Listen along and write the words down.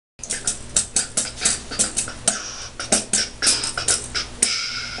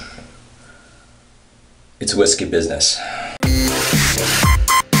It's whiskey business.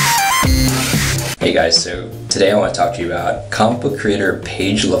 Hey guys, so today I want to talk to you about comic book creator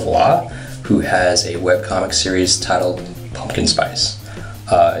Paige Lavoie, who has a webcomic series titled Pumpkin Spice.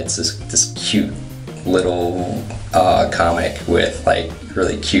 It's this cute little comic with like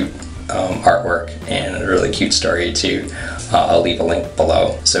really cute artwork and a really cute story too. I'll leave a link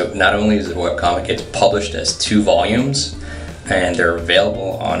below. So not only is it a webcomic, it's published as 2 volumes and they're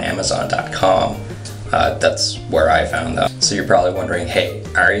available on Amazon.com. That's where I found them. So you're probably wondering, hey,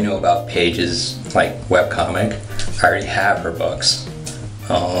 I already know about Paige's like webcomic. I already have her books.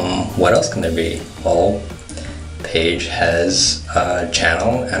 What else can there be? Well, Paige has a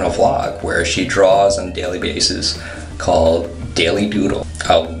channel and a vlog where she draws on a daily basis called Daily Doodle.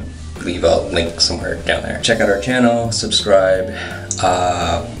 I'll leave a link somewhere down there. Check out our channel, subscribe,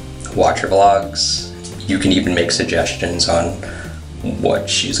 watch her vlogs. You can even make suggestions on what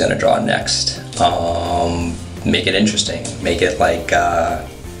she's gonna draw next. Make it interesting. Make it like an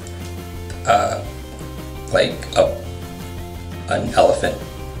elephant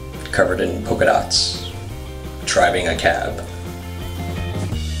covered in polka dots driving a cab.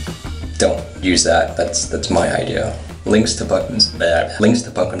 Don't use that. That's my idea. Links to pumpkin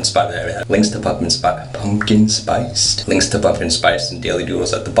spice and daily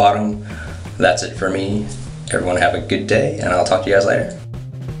doodles at the bottom. That's it for me. Everyone have a good day, and I'll talk to you guys later.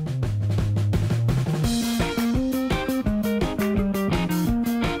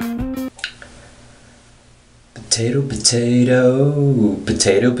 Potato, potato,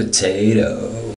 potato, potato.